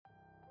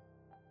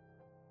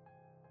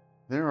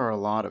There are a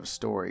lot of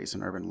stories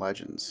and urban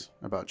legends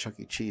about Chuck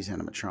E. Cheese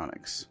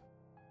animatronics.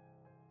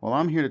 Well,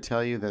 I'm here to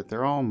tell you that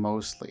they're all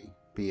mostly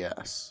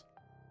BS.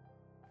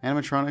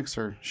 Animatronics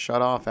are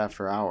shut off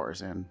after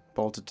hours and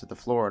bolted to the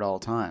floor at all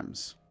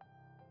times.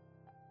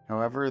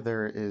 However,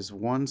 there is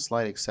one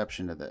slight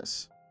exception to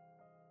this.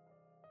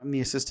 I'm the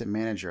assistant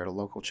manager at a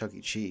local Chuck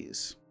E.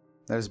 Cheese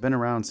that has been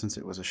around since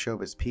it was a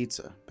Showbiz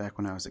Pizza back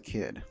when I was a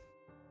kid.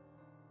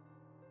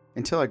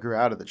 Until I grew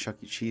out of the Chuck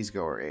E. Cheese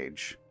goer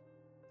age,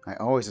 I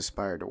always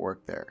aspired to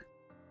work there,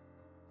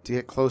 to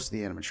get close to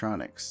the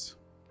animatronics,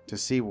 to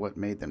see what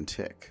made them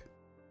tick.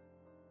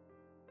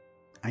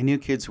 I knew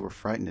kids who were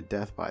frightened to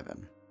death by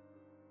them,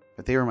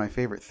 but they were my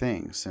favorite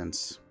thing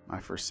since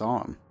I first saw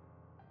them.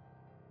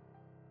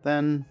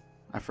 Then,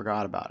 I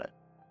forgot about it.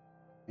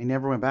 I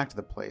never went back to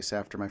the place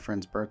after my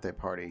friend's birthday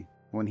party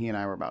when he and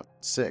I were about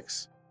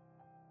 6,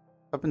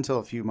 up until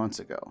a few months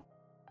ago.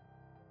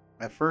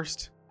 At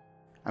first,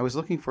 I was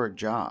looking for a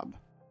job,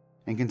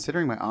 and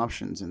considering my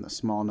options in the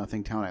small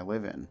nothing town I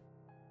live in,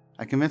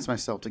 I convinced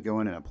myself to go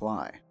in and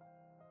apply.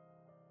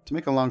 To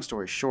make a long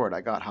story short,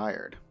 I got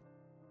hired.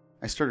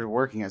 I started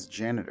working as a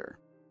janitor.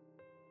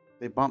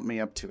 They bumped me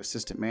up to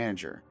assistant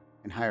manager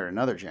and hired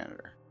another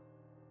janitor.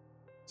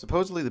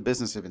 Supposedly the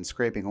business had been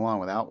scraping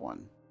along without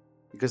one,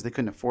 because they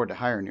couldn't afford to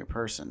hire a new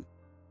person,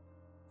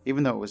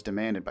 even though it was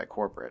demanded by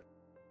corporate.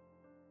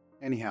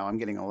 Anyhow, I'm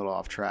getting a little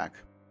off track.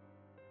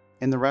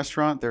 In the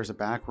restaurant, there's a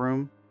back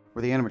room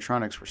where the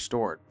animatronics were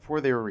stored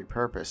before they were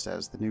repurposed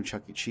as the new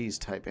Chuck E. Cheese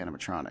type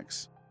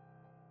animatronics.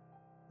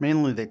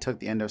 Mainly they took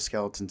the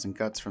endoskeletons and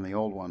guts from the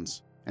old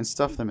ones and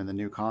stuffed them in the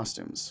new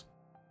costumes.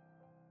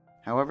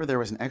 However, there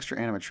was an extra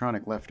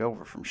animatronic left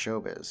over from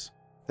Showbiz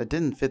that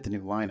didn't fit the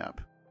new lineup.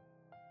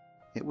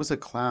 It was a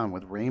clown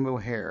with rainbow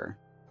hair,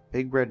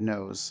 big red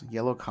nose,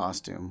 yellow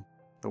costume,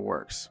 the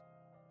works.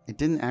 It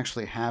didn't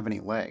actually have any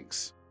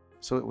legs,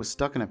 so it was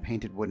stuck in a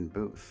painted wooden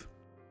booth.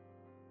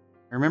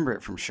 I remember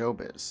it from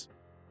Showbiz,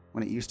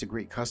 when it used to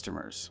greet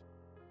customers.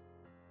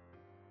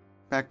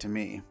 Back to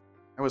me.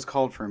 I was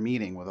called for a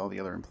meeting with all the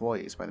other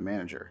employees by the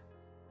manager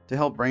to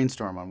help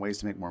brainstorm on ways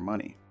to make more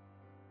money.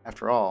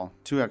 After all,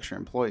 2 extra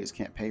employees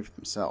can't pay for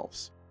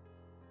themselves.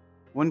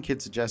 One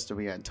kid suggested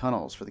we add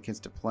tunnels for the kids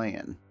to play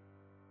in,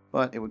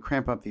 but it would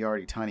cramp up the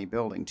already tiny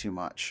building too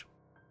much.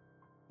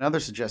 Another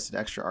suggested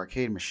extra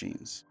arcade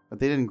machines, but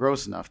they didn't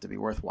gross enough to be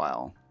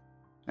worthwhile,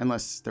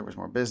 unless there was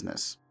more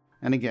business,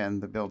 and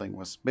again, the building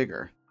was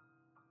bigger.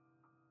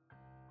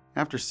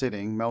 After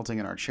sitting, melting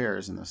in our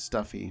chairs in the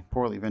stuffy,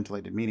 poorly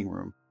ventilated meeting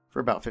room for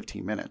about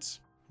 15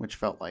 minutes, which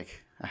felt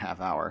like a half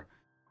hour,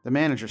 the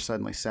manager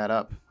suddenly sat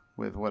up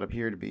with what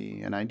appeared to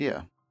be an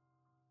idea.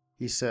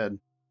 He said,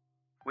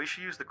 "We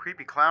should use the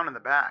creepy clown in the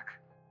back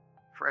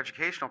for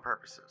educational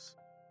purposes.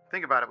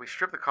 Think about it, we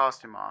strip the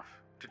costume off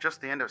to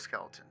just the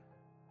endoskeleton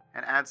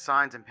and add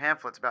signs and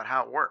pamphlets about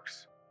how it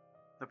works.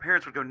 The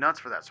parents would go nuts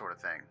for that sort of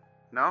thing,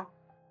 no?"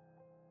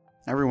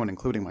 Everyone,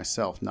 including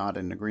myself,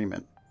 nodded in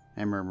agreement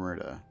and murmured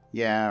a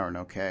yeah or an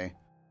okay.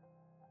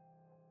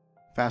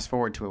 Fast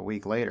forward to a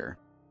week later,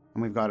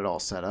 and we've got it all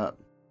set up.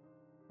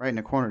 Right in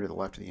a corner to the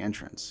left of the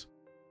entrance.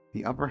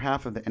 The upper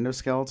half of the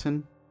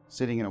endoskeleton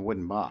sitting in a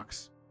wooden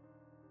box,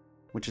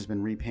 which has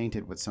been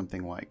repainted with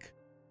something like,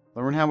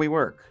 "Learn how we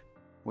work,"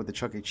 with the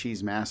Chuck E.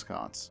 Cheese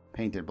mascots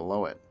painted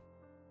below it.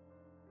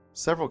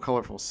 Several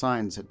colorful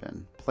signs had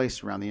been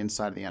placed around the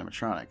inside of the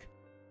animatronic,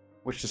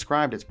 which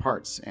described its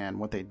parts and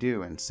what they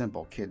do in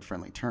simple,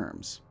 kid-friendly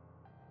terms.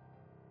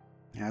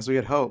 As we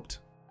had hoped,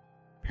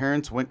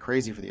 parents went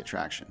crazy for the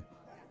attraction,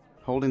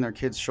 holding their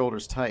kids'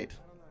 shoulders tight,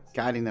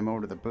 guiding them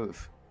over to the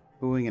booth,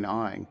 oohing and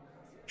awing,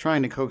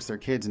 trying to coax their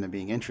kids into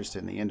being interested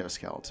in the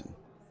endoskeleton.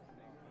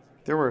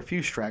 There were a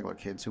few straggler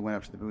kids who went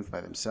up to the booth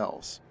by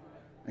themselves,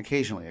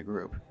 occasionally a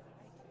group,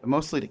 but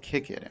mostly to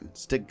kick it and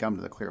stick gum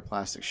to the clear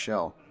plastic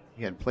shell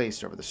he had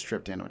placed over the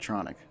stripped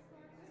animatronic.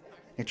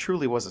 It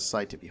truly was a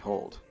sight to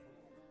behold.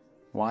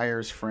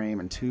 Wires, frame,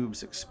 and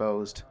tubes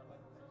exposed,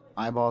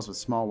 eyeballs with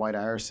small white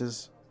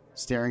irises,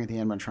 staring at the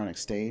animatronic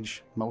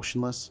stage,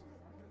 motionless.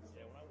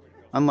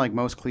 Unlike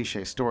most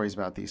cliché stories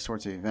about these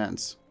sorts of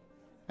events,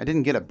 I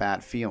didn't get a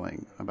bad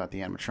feeling about the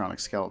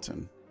animatronic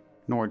skeleton,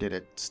 nor did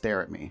it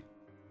stare at me.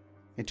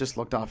 It just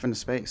looked off into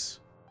space,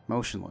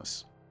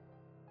 motionless.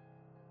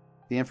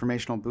 The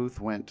informational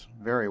booth went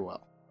very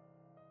well.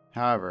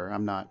 However,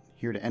 I'm not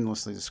here to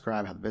endlessly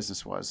describe how the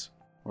business was,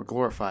 or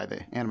glorify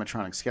the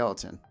animatronic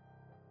skeleton.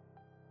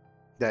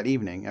 That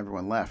evening,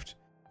 everyone left,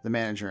 the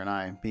manager and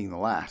I being the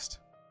last.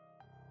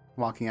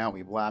 Walking out,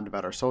 we blabbed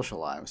about our social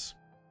lives,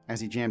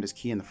 as he jammed his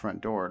key in the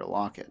front door to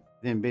lock it,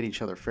 then bid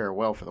each other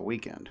farewell for the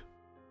weekend.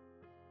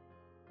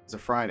 It was a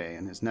Friday,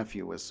 and his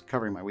nephew was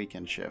covering my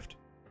weekend shift.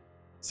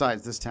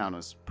 Besides, this town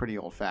was pretty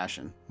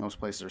old-fashioned. Most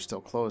places are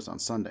still closed on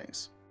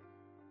Sundays.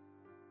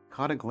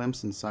 Caught a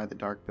glimpse inside the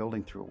dark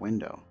building through a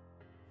window,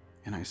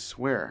 and I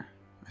swear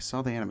I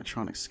saw the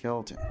animatronic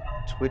skeleton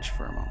twitch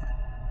for a moment.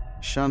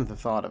 Shunned the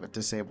thought of a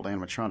disabled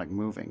animatronic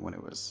moving when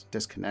it was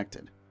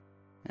disconnected,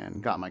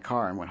 and got in my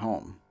car and went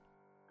home.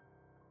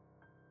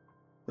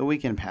 The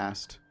weekend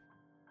passed.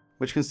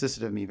 which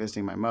consisted of me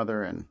visiting my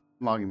mother and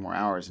logging more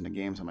hours into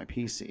games on my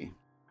PC.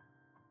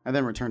 I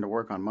then returned to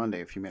work on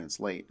Monday a few minutes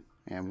late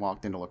and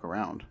walked in to look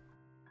around.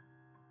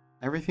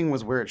 Everything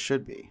was where it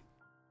should be.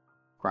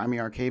 Grimy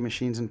arcade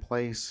machines in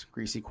place,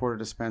 greasy quarter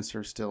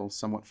dispenser still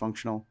somewhat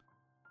functional.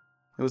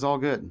 It was all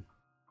good.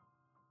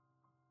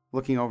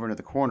 Looking over into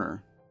the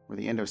corner where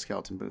the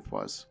endoskeleton booth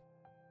was,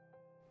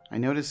 I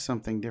noticed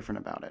something different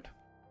about it.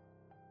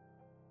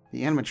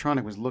 The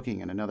animatronic was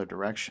looking in another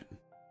direction,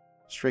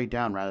 straight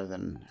down rather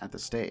than at the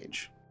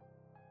stage.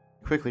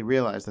 I quickly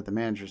realized that the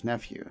manager's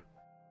nephew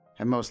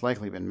had most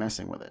likely been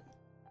messing with it,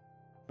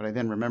 but I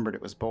then remembered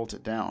it was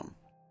bolted down,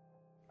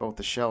 both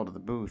the shell to the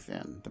booth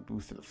and the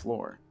booth to the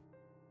floor.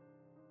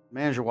 The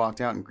manager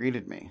walked out and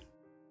greeted me,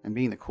 and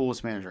being the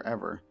coolest manager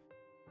ever,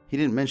 he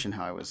didn't mention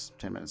how I was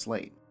 10 minutes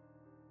late.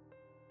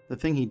 The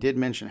thing he did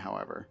mention,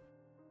 however,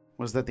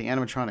 was that the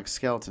animatronic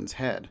skeleton's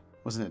head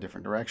was in a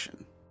different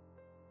direction.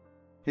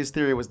 His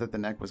theory was that the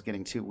neck was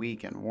getting too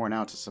weak and worn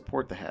out to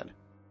support the head,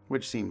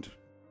 which seemed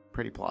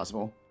pretty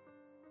plausible.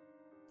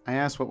 I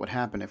asked what would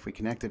happen if we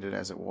connected it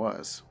as it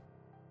was,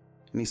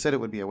 and he said it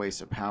would be a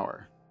waste of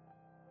power,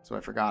 so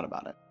I forgot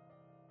about it.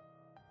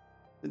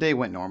 The day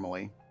went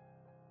normally.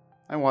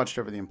 I watched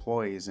over the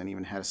employees and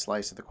even had a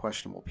slice of the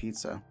questionable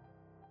pizza.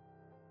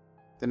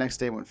 The next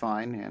day went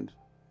fine, and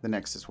the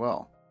next as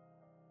well.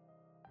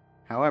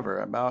 However,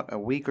 about a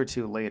week or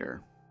two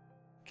later,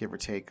 give or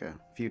take a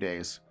few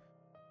days,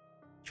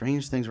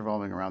 strange things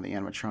revolving around the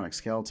animatronic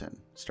skeleton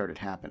started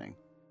happening.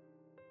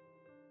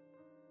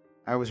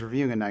 I was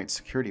reviewing a night's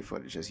security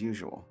footage as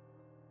usual,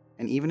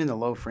 and even in the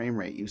low frame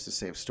rate used to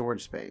save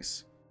storage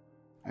space,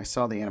 I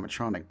saw the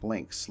animatronic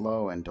blink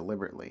slow and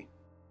deliberately.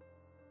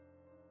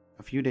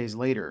 A few days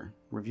later,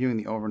 reviewing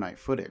the overnight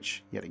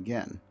footage yet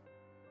again,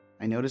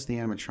 I noticed the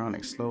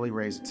animatronic slowly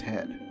raise its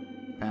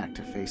head back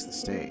to face the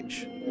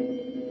stage.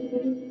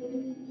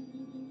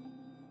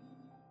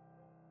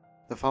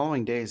 The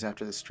following days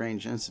after this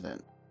strange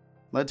incident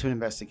led to an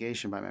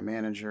investigation by my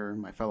manager,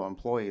 my fellow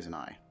employees, and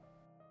I.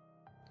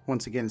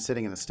 Once again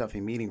sitting in the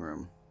stuffy meeting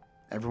room,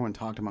 everyone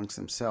talked amongst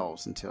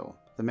themselves until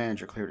the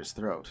manager cleared his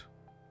throat.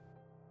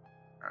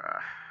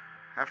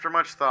 After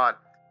much thought,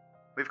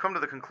 we've come to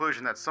the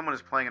conclusion that someone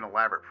is playing an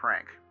elaborate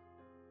prank.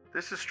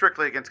 This is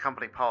strictly against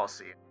company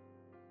policy,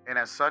 and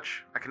as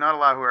such, I cannot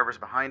allow whoever's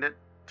behind it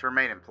to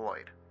remain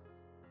employed.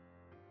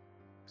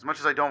 As much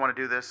as I don't want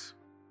to do this,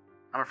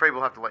 I'm afraid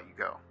we'll have to let you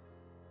go.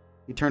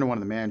 He turned to one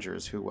of the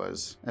managers who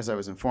was, as I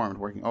was informed,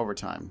 working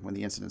overtime when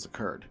the incidents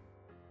occurred.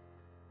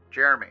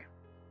 Jeremy.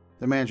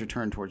 The manager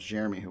turned towards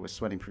Jeremy, who was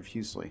sweating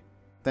profusely.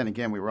 Then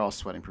again, we were all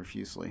sweating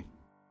profusely.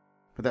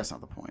 But that's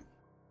not the point.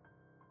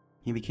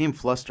 He became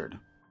flustered,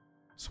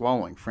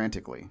 swallowing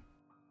frantically,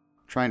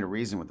 trying to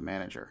reason with the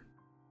manager.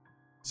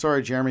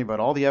 Sorry, Jeremy, but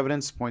all the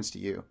evidence points to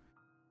you,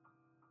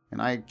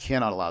 and I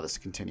cannot allow this to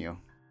continue.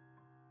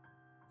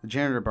 The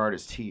janitor bared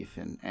his teeth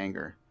in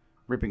anger,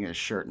 ripping at his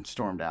shirt, and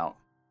stormed out.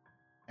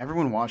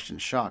 Everyone watched in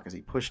shock as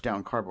he pushed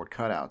down cardboard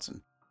cutouts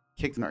and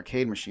kicked an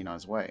arcade machine on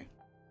his way.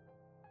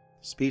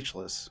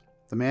 Speechless,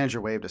 the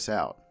manager waved us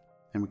out,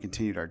 and we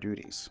continued our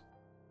duties.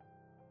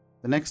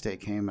 The next day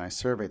came and I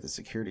surveyed the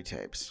security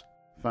tapes,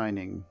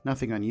 finding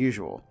nothing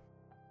unusual.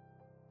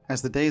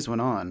 As the days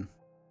went on,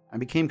 I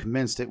became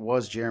convinced it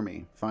was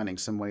Jeremy finding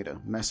some way to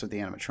mess with the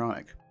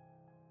animatronic,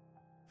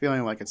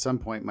 feeling like at some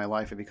point my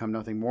life had become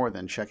nothing more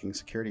than checking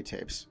security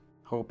tapes,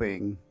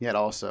 hoping, yet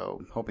also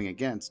hoping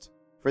against,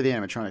 for the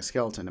animatronic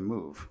skeleton to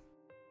move,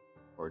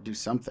 or do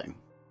something.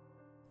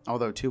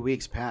 Although 2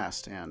 weeks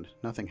passed and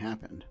nothing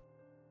happened.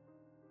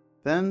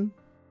 Then,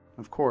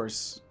 of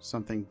course,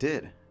 something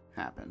did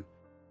happen.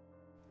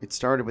 It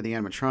started with the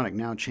animatronic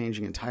now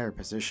changing entire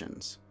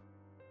positions.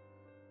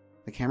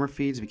 The camera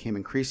feeds became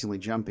increasingly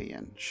jumpy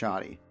and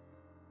shoddy,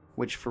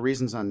 which, for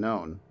reasons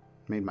unknown,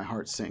 made my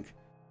heart sink.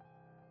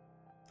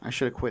 I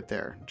should have quit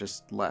there,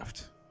 just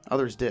left.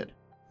 Others did.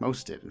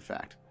 Most did, in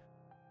fact.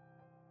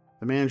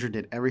 The manager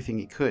did everything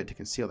he could to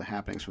conceal the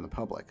happenings from the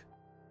public.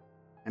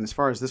 And as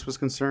far as this was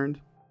concerned,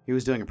 he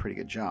was doing a pretty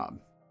good job.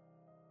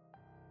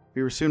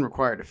 We were soon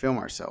required to film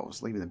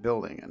ourselves leaving the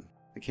building, and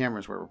the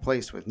cameras were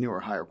replaced with newer,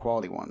 higher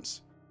quality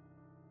ones.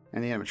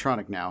 And the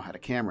animatronic now had a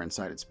camera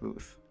inside its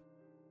booth.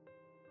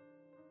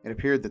 It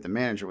appeared that the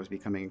manager was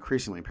becoming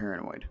increasingly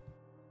paranoid,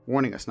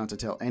 warning us not to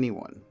tell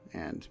anyone,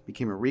 and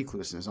became a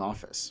recluse in his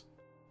office,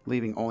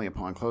 leaving only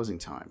upon closing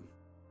time.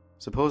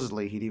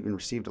 Supposedly, he'd even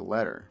received a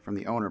letter from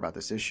the owner about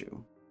this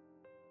issue.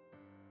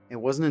 It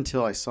wasn't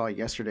until I saw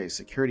yesterday's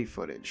security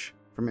footage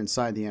from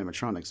inside the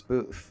animatronic's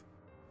booth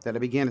that I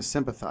began to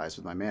sympathize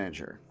with my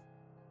manager.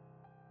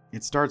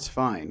 It starts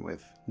fine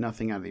with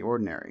nothing out of the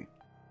ordinary,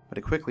 but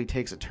it quickly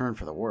takes a turn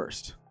for the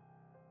worst.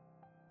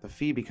 The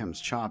feed becomes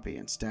choppy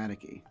and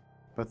staticky,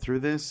 but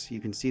through this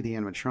you can see the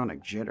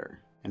animatronic jitter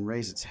and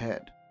raise its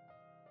head,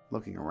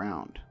 looking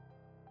around.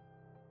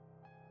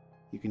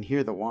 You can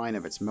hear the whine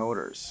of its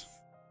motors,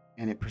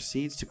 and it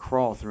proceeds to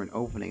crawl through an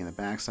opening in the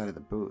backside of the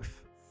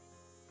booth.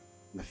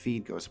 And the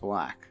feed goes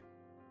black.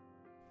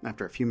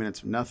 After a few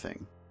minutes of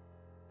nothing,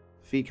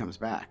 the feed comes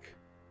back.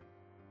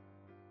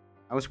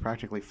 I was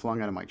practically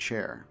flung out of my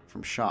chair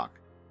from shock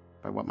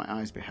by what my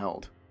eyes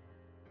beheld.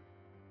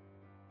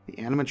 The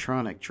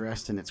animatronic,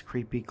 dressed in its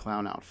creepy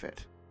clown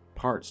outfit,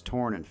 parts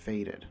torn and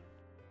faded,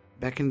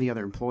 beckoned the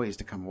other employees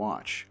to come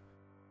watch,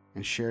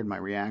 and shared my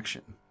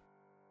reaction.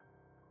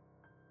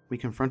 We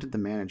confronted the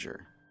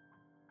manager,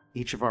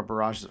 each of our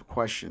barrages of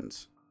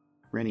questions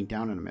raining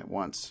down on him at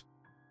once.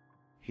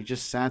 He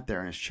just sat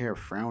there in his chair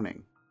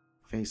frowning,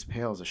 face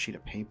pale as a sheet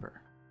of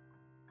paper.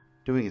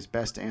 Doing his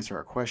best to answer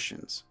our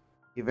questions,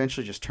 he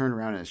eventually just turned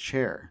around in his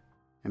chair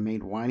and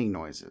made whining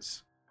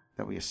noises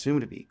that we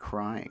assumed to be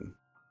crying.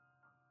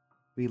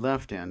 We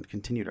left and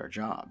continued our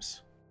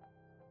jobs.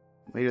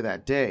 Later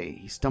that day,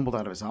 he stumbled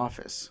out of his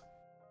office,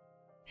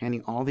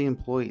 handing all the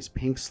employees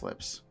pink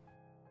slips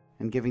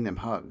and giving them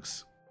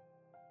hugs.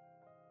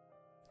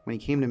 When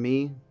he came to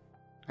me,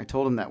 I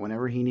told him that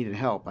whenever he needed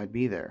help, I'd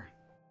be there.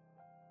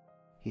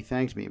 He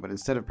thanked me, but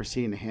instead of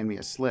proceeding to hand me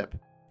a slip,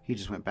 he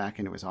just went back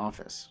into his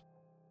office.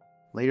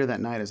 Later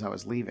that night, as I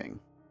was leaving,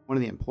 one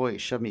of the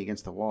employees shoved me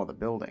against the wall of the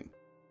building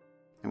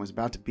and was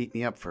about to beat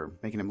me up for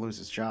making him lose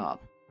his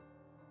job.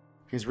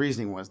 His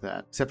reasoning was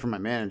that, except for my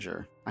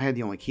manager, I had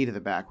the only key to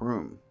the back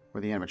room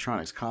where the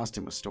animatronic's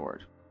costume was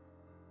stored.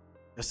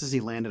 Just as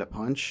he landed a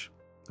punch,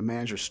 the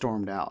manager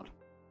stormed out,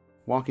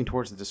 walking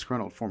towards the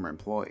disgruntled former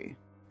employee,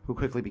 who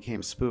quickly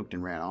became spooked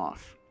and ran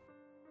off.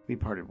 We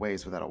parted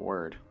ways without a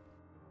word.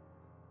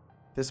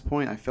 At this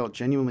point, I felt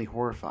genuinely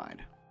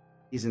horrified.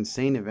 These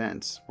insane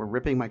events were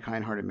ripping my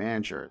kind-hearted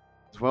manager,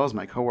 as well as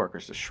my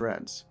coworkers, to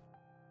shreds.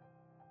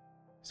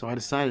 So I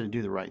decided to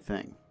do the right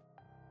thing.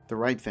 The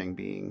right thing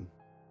being,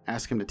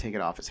 ask him to take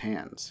it off his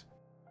hands.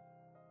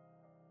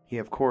 He,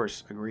 of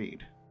course,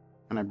 agreed,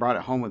 and I brought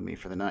it home with me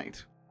for the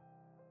night.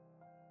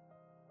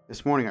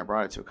 This morning I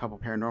brought it to a couple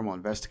paranormal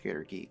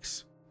investigator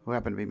geeks, who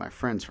happened to be my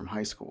friends from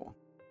high school.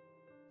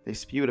 They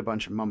spewed a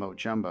bunch of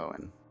mumbo-jumbo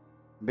and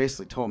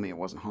basically told me it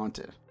wasn't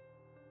haunted.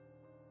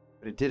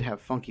 But it did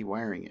have funky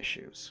wiring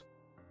issues.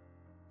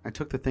 I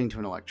took the thing to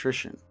an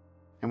electrician,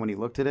 and when he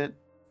looked at it,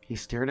 he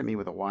stared at me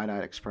with a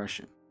wide-eyed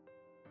expression.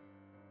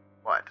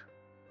 "What?"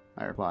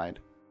 I replied,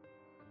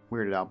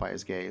 weirded out by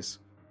his gaze.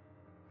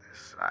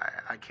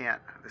 I can't.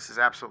 This is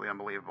absolutely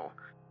unbelievable.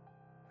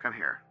 Come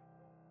here."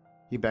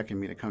 He beckoned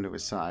me to come to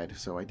his side,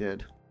 so I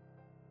did.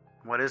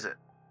 "What is it?"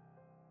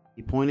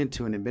 He pointed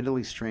to an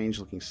admittedly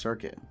strange-looking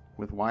circuit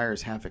with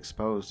wires half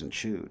exposed and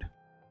chewed.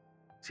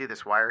 "See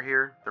this wire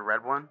here, the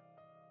red one?"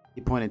 He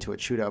pointed to a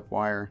chewed-up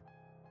wire.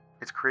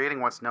 "It's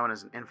creating what's known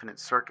as an infinite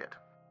circuit."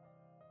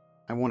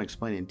 I won't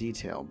explain in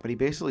detail, but he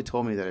basically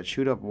told me that a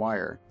chewed-up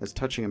wire that's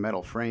touching a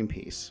metal frame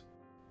piece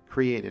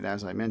created,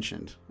 as I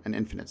mentioned, an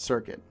infinite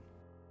circuit.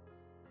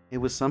 It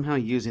was somehow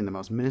using the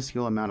most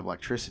minuscule amount of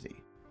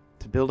electricity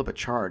to build up a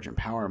charge and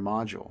power a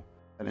module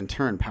that in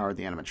turn powered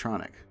the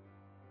animatronic.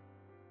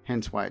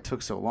 Hence why it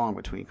took so long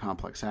between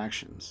complex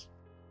actions.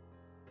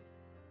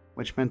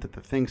 Which meant that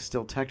the thing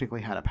still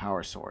technically had a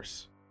power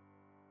source.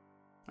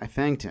 I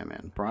thanked him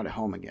and brought it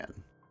home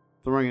again,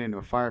 throwing it into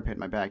a fire pit in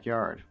my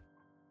backyard.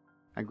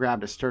 I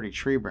grabbed a sturdy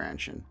tree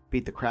branch and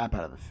beat the crap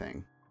out of the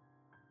thing,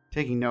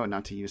 taking note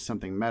not to use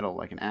something metal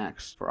like an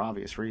axe for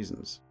obvious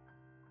reasons.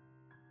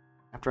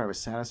 After I was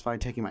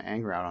satisfied taking my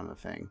anger out on the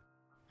thing,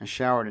 I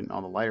showered in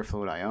all the lighter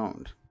fluid I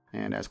owned,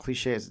 and as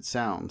cliche as it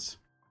sounds,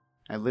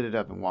 I lit it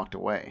up and walked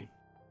away.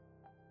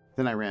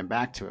 Then I ran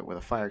back to it with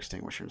a fire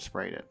extinguisher and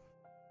sprayed it.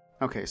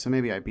 Okay, so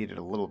maybe I beat it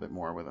a little bit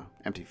more with an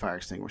empty fire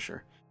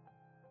extinguisher.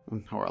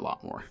 Or a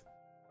lot more.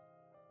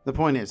 The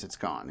point is, it's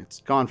gone.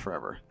 It's gone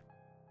forever.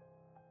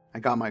 I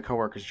got my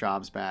coworkers'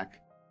 jobs back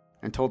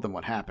and told them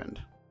what happened,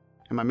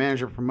 and my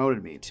manager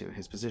promoted me to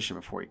his position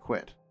before he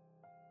quit.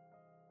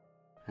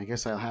 I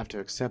guess I'll have to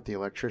accept the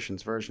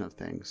electrician's version of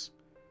things.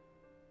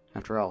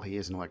 After all, he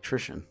is an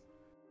electrician.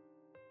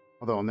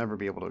 Although I'll never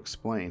be able to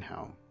explain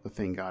how the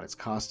thing got its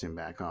costume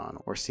back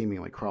on or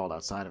seemingly crawled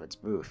outside of its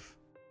booth.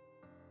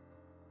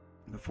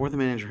 Before the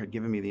manager had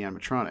given me the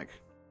animatronic,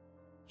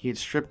 he had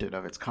stripped it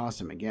of its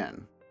costume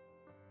again.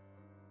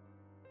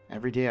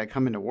 Every day I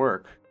come into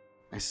work,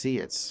 I see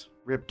its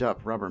ripped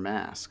up rubber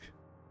mask,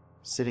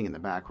 sitting in the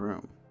back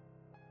room,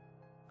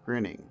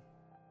 grinning,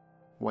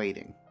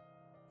 waiting.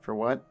 For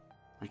what?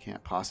 I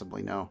can't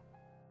possibly know.